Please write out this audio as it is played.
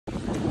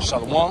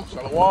Shalom.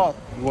 Shalom.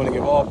 We want to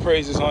give all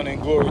praises, honor,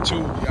 and glory to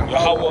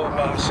Yahweh,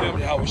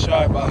 Bahashem, Yahweh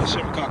Shai,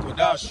 Bahashem,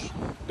 Kakwadash.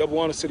 Double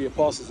honor to the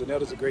apostles and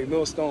elders of Great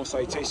Millstone.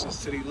 Salutations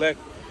to the elect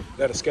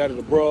that are scattered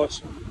abroad.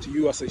 To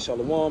you, I say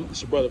Shalom.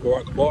 It's your brother,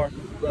 Barak Kabar.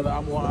 Brother,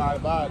 I'm one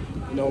Ibad.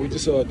 You know, we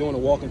just doing a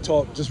walk and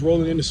talk, just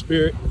rolling in the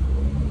spirit.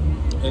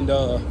 And,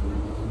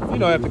 you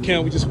know, after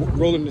camp, we just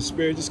rolling in the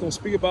spirit, just going to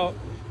speak about,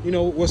 you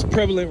know, what's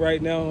prevalent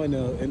right now in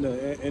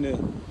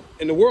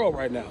the world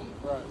right now.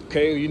 Right.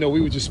 Okay, you know, we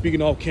were just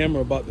speaking off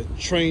camera about the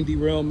train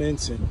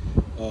derailments and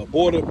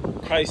border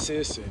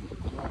crisis and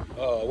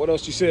what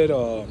else you said?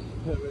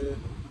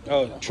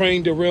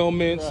 Train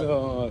derailments.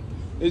 Right.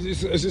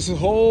 It's just a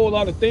whole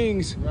lot of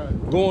things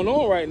going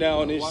on right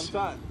now. And it's, one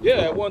time.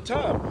 Yeah, at one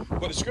time.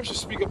 But the scriptures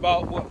speak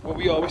about what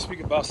we always speak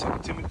about,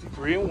 2 Timothy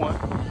 3:1,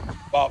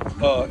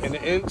 about in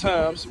the end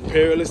times,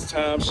 perilous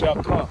times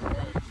shall come.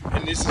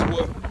 And this is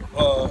what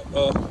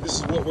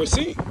we're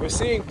seeing. We're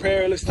seeing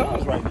perilous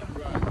times right now.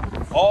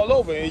 All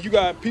over, and you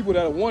got people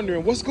that are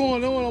wondering what's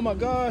going on. Oh my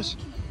gosh,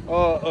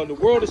 the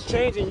world is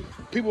changing.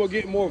 People are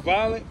getting more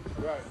violent,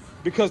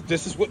 because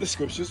this is what the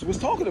scriptures was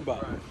talking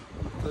about. Right.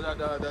 So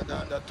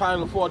that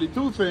Title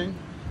 42 thing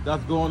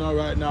that's going on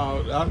right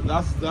now,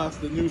 that's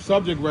the new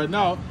subject right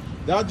now.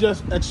 That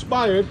just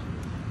expired,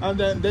 and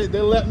then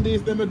they're letting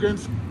these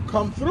immigrants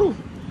come through,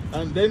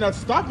 and they're not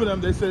stopping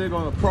them. They say they're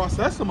going to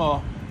process them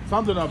or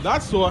something of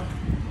that sort,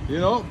 you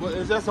know. But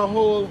it's just a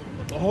whole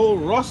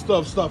rust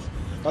of stuff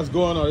that's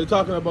going on. They're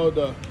talking about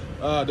the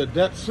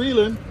debt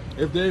ceiling.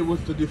 If they was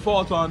to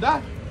default on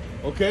that,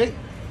 okay,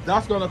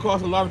 that's going to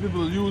cause a lot of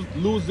people to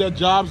lose their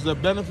jobs, their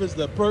benefits,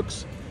 their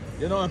perks,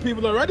 you know. And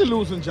people are already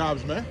losing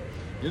jobs, man.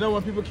 You know,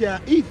 when people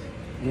can't eat,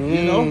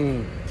 you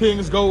know,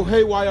 things go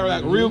haywire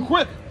like real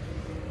quick.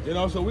 You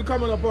know, so we're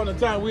coming up on a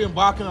time, we're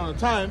embarking on a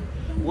time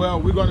where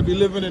we're going to be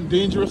living in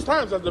dangerous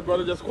times, as the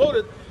brother just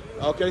quoted.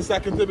 Okay, 2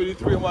 Timothy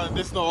 3:1. And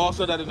this know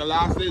also that in the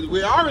last days,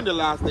 we are in the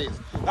last days.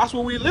 That's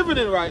what we're living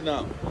in right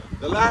now.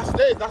 The last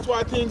days. That's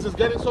why things is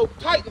getting so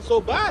tight and so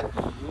bad.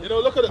 You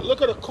know, look at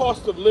the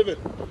cost of living.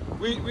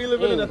 We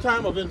living in a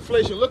time of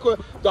inflation. Look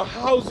at the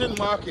housing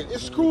market.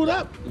 It's screwed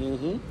up.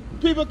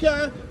 People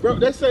can't, bro.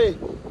 They say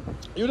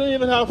people don't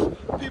even have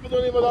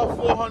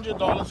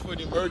 $400 for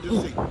an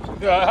emergency.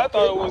 Yeah, I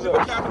thought it was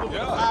housing.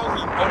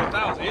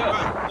 Yeah.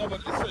 Right. No,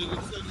 but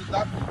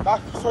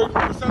that's certain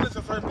percentage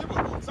of certain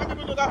people. Some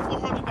people don't got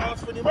 $400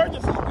 for an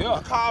emergency. Yeah.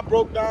 A car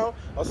broke down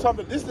or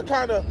something. This is the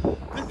kind of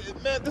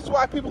this is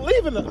why people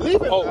leaving.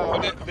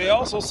 They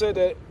also said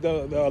that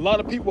a lot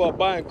of people are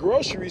buying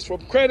groceries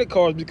from credit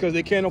cards because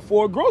they can't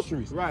afford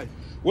groceries. Right.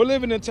 We're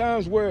living in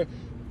times where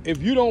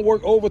if you don't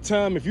work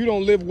overtime, if you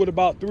don't live with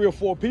about 3 or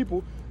 4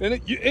 people,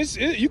 then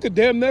you could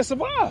damn near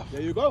survive.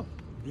 There you go.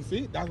 You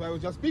see, that's what I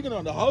was just speaking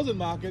on. The housing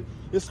market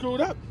is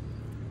screwed up.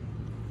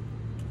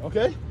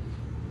 Okay?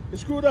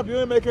 It's screwed up. You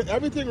ain't making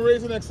everything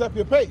raising except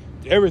your pay.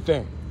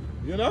 Everything.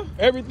 You know?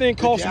 Everything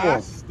costs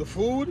more. The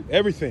food.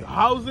 Everything. The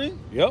housing.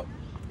 Yep.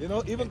 You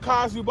know, even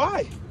cars you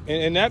buy.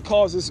 And that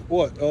causes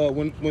what?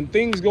 When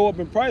things go up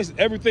in price,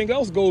 everything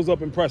else goes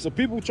up in price. So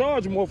people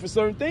charge more for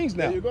certain things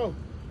now. There you go.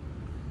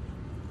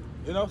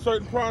 You know,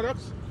 certain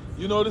products.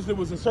 You notice it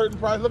was a certain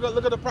price.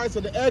 Look at the price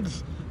of the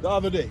eggs the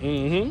other day.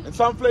 In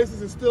some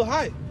places it's still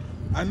high.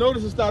 I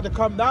noticed it started to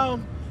come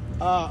down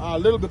a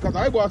little because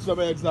I bought some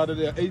eggs the other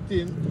day.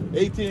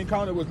 18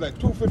 counted was like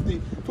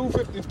 250,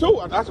 252.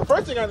 And that's the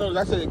first thing I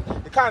noticed. I said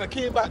it kind of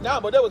came back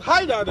down, but it was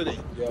high the other day.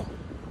 Yeah.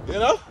 You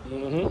know?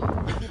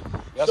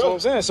 That's what I'm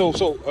saying. So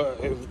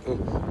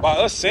by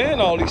us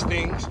saying all these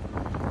things,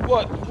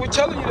 we're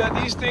telling you that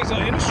these things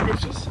are in the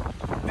scriptures,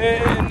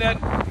 and that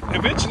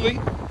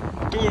eventually,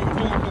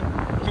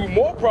 through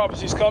more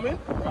prophecies coming,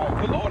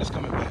 the Lord is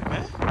coming back,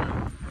 man.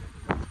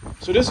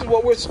 So this is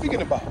what we're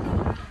speaking about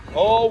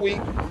all week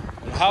on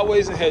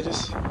highways and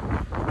hedges,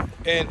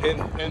 and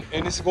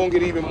this is going to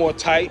get even more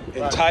tight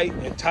and tight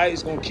and tight.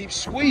 It's going to keep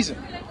squeezing.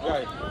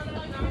 Right.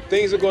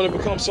 Things are going to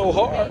become so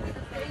hard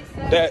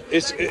that the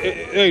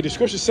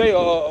scriptures say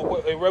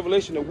in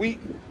Revelation, a wheat,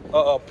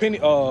 a penny,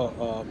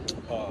 a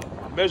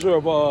measure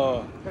of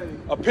a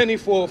penny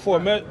for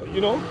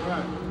you know,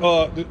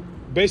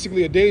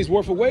 basically a day's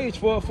worth of wage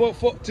for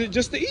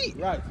just to eat.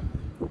 Right.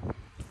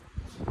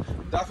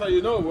 That's how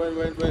you know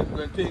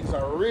when things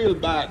are real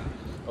bad.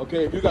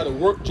 Okay, if you got to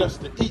work just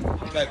to eat,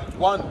 like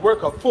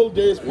work a full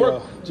day's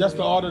work just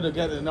in order to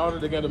get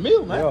a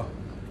meal, man.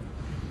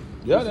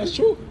 Yeah, that's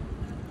true.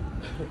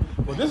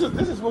 Well, this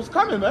is what's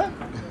coming, man.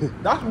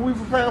 That's what we're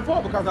preparing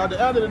for, because at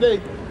the end of the day,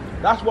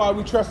 that's why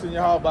we trust in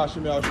Yahweh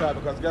Bahashem Yahushua,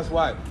 because guess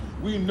what?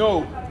 We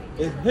know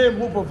it's Him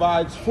who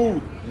provides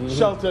food,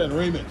 shelter, and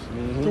raiment.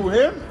 Through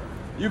Him,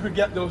 you can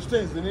get those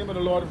things. The name of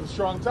the Lord is a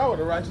strong tower.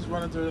 The righteous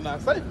run into it and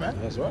not safe, man.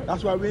 That's right.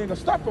 That's why we ain't going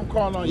to stop from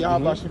calling on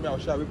Yahweh Bahashem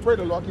Yahushua. We pray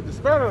the Lord keep the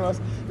spirit on us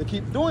to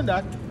keep doing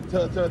that,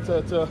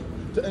 to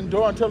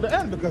endure until the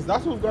end, because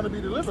that's who's going to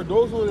be delivered.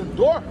 Those who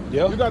endure.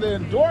 You got to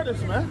endure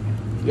this, man.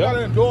 You got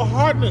to endure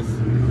hardness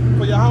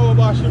for Yahweh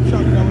Bahashem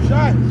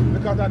Yahushua,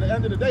 because at the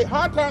end of the day,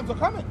 hard times are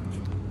coming.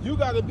 You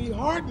got to be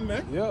hardened,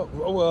 man. Yeah.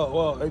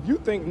 Well, if you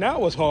think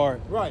now it's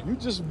hard, Right. you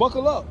just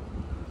buckle up.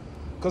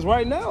 Because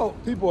right now,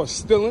 people are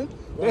stealing.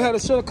 Right. They had to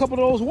shut a couple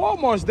of those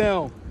Walmarts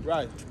down.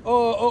 Right.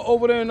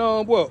 Over there in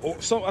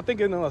I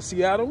think in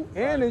Seattle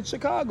and in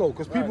Chicago,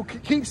 because people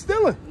keep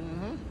stealing.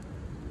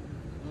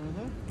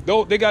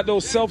 Though they got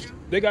those self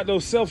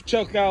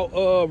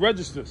checkout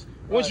registers.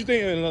 Once you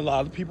think, and a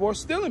lot of people are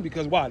stealing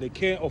because why? They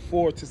can't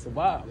afford to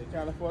survive. They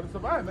can't afford to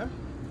survive, man.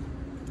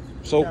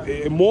 So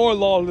more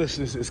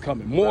lawlessness is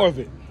coming. More of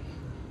it.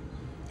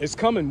 It's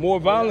coming. More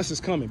violence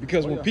is coming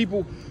because when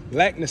people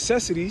lack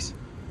necessities,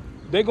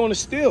 they're going to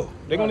steal.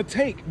 They're going to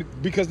take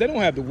because they don't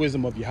have the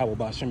wisdom of Yahweh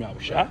B'Shem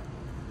Yahushua.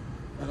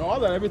 And all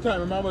that every time.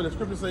 Remember the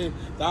scripture saying,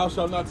 "Thou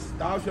shalt not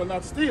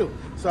steal."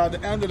 So at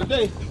the end of the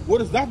day,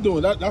 what is that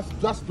doing? That's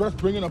just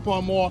bringing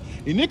upon more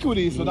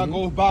iniquity. So that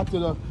goes back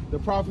to the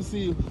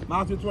prophecy,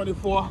 Matthew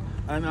 24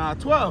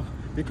 and 12.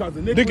 Because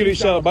iniquity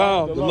shall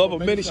abound, the love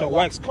of many shall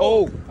wax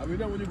cold. I mean,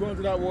 then when you go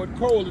into that word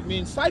cold, it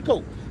means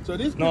psycho. So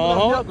these people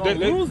are going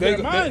to lose their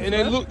minds,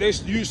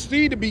 and you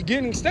see the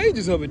beginning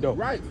stages of it, though.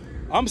 Right.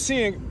 I'm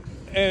seeing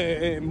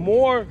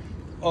more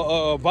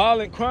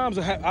violent crimes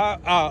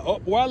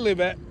up where I live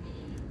at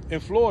in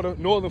Florida,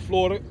 northern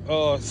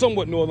Florida,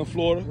 somewhat northern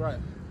Florida. Right.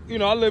 You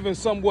know, I live in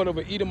somewhat of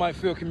an Edomite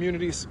field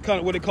community, it's kind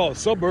of what they call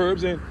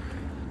suburbs, and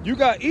you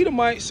got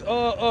Edomites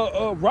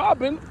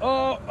robbing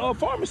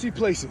pharmacy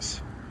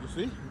places.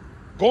 See?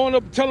 Going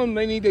up, telling them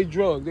they need their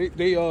drug, they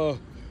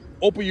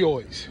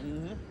opioids.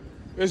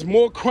 There's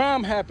more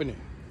crime happening,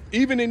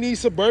 even in these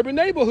suburban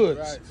neighborhoods.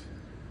 Right.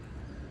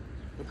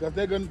 Because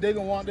they're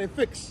gonna want their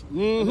fix.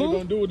 They're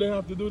gonna do what they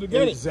have to do to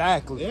get it.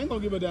 Exactly. They ain't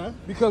gonna give a damn.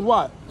 Because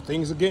what?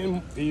 Things are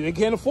they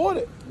can't afford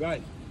it.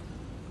 Right.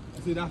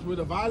 See, that's where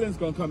the violence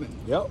gonna come in.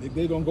 Yep.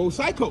 They're gonna go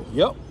psycho.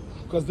 Yep.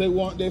 Because they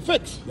want their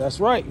fix. That's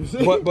right.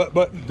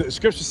 But the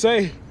scriptures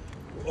say,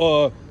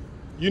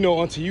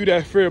 unto you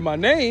that fear my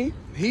name,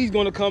 he's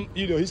going to come,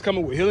 he's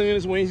coming with healing in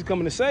his wings, he's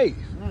coming to save.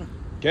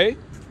 Okay?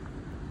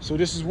 So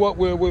this is what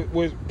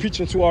we're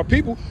preaching to our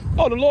people.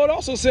 Oh, the Lord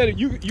also said that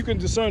you can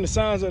discern the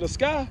signs of the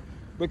sky,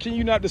 but can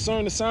you not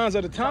discern the signs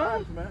of the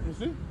time? Man, you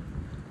see?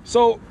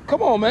 So,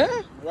 come on, man.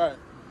 Right.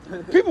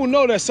 People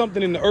know that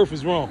something in the earth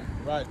is wrong.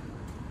 Right.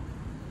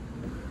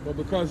 But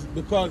because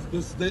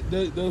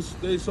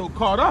they so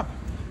caught up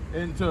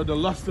into the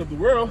lust of the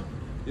world,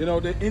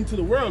 they're into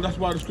the world. That's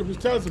why the scriptures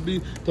tell us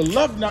to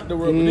love not the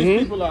world. But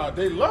these people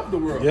they love the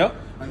world. Yep.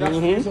 And that's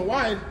the reason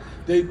why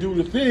they do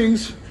the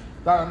things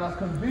that are not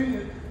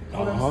convenient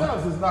for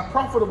themselves. It's not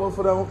profitable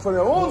for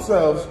their own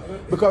selves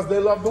because they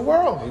love the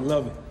world. They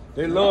love it.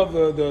 They love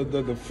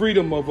the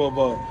freedom of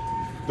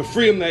the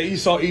freedom that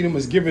Esau Edom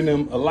has given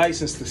them a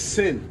license to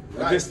sin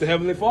against the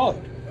Heavenly Father.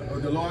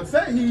 The Lord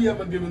said He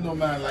ever given no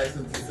man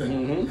license to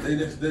sin.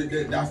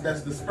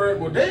 That's the spirit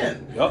we're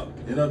in. Yep.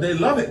 They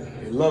love it.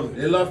 They love it.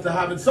 They love to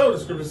have it so. The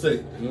scriptures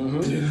say.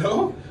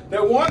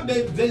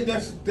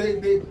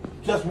 They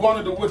just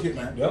wanted the wicked,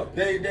 man. Yep.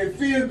 They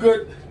feel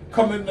good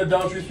committing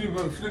adultery, sleeping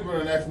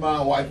with an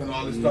ex-man, wife, and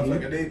all this stuff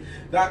like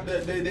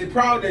that. They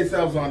proud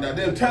themselves on that.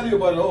 They'll tell you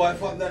about it. Oh, I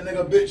fucked that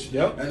nigga bitch.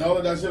 Yep. And all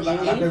of that shit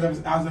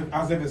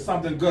as if it's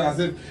something good. As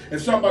if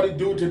somebody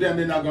do to them,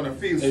 they're not gonna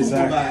feel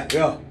super bad.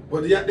 Yeah.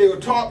 But yet they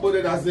would talk with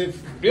it as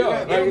if they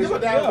don't give a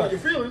damn about your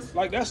feelings.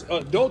 Like that's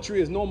adultery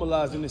is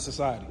normalized in this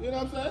society. You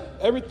know what I'm saying?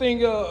 Everything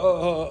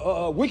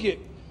wicked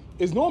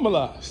is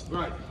normalized.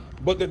 Right.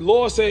 But the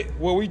Lord said,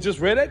 well, we just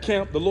read at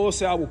camp, the Lord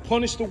said, I will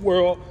punish the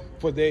world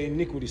for their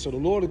iniquity. So the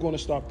Lord is going to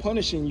start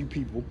punishing you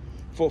people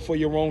for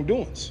your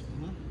wrongdoings.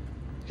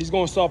 He's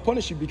going to start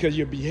punishing you because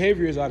your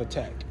behavior is out of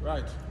tact.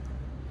 Right.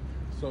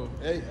 So,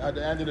 hey, at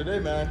the end of the day,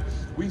 man,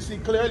 we see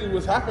clearly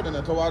what's happening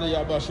in Tawada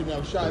Yabashim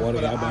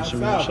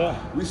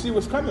Yahushai. We see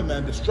what's coming,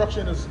 man.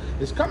 Destruction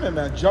is coming,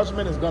 man.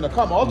 Judgment is going to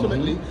come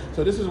ultimately.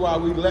 So this is why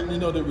we letting you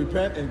know to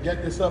repent and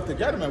get yourself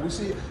together, man. We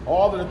see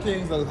all of the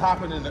things that is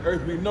happening in the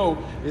earth. We know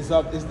it's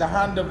the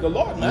hand of the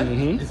Lord,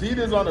 man. It's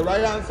either on the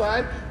right-hand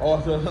side or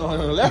on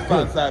the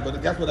left-hand side.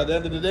 But guess what? At the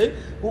end of the day,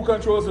 who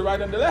controls the right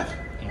and the left?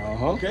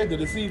 Okay, the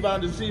deceiver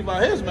and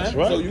his, man.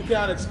 Right. So you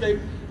can't escape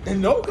in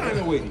no kind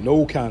of way.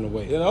 No kind of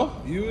way.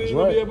 You ain't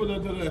gonna be able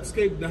to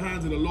escape the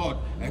hands of the Lord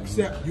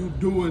except you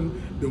doing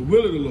the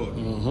will of the Lord.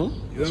 You know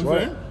what I'm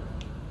saying?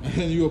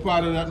 And you're a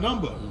part of that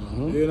number.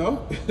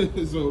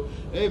 So,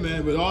 hey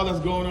man, with all that's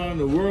going on in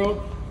the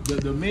world,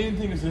 the main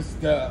thing is just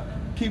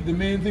keep the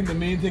main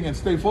thing and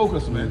stay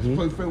focused, man.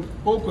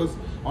 Focus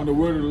on the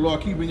word of the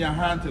Lord, keeping your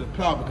hand to the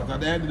plow, because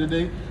at the end of the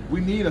day, we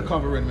need a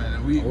covering, man.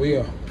 And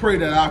we pray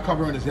that our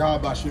covering is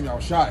Yahweh B'Shem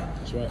Yahushai.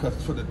 That's right.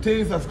 Because for the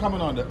things that's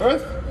coming on the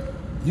earth,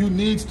 you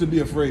needs to be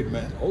afraid,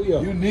 man.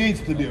 You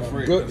needs to be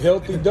afraid. Good,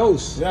 healthy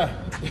dose. Yeah.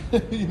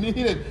 You need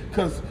it,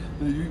 because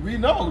we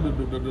know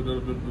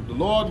the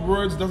Lord's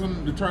words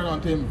doesn't return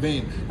unto him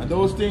vain. And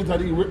those things that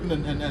he written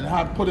and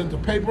have put into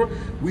paper,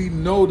 we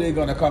know they're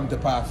going to come to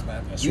pass,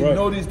 man. We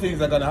know these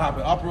things are going to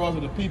happen. Uproars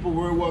of the people,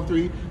 World War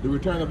III, the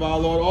return of our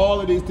Lord, all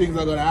of these things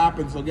are going to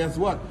happen. So guess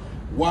what?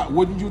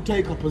 Wouldn't you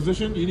take a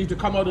position? You need to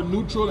come out of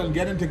neutral and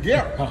get into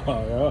gear.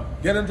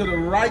 Get into the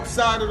right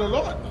side of the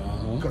Lord.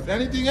 Because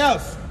anything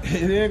else,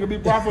 it ain't gonna be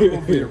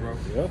profitable for you, bro.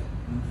 Yeah.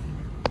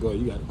 Go,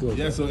 you got it. Go.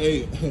 Yeah, so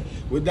hey,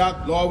 with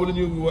that, Lord willing,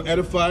 you we were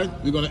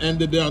edified. We're gonna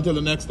end it there until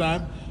the next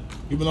time.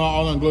 Giving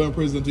all honor and glory and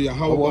praise unto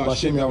Yahweh,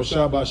 Ba'Shem,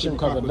 Ba'Shem,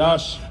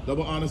 Kakadash.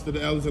 Double honors to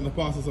the elders and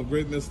apostles of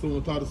greatness,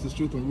 who taught us this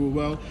truth and rule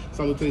well.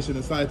 Salutation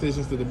and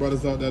salutations to the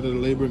brothers out there that are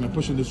laboring and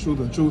pushing this truth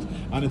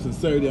and in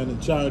sincerity and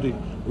in charity,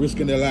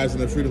 risking their lives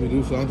and their freedom to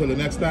do so. Until the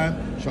next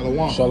time,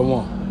 Shalom.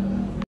 Shalom.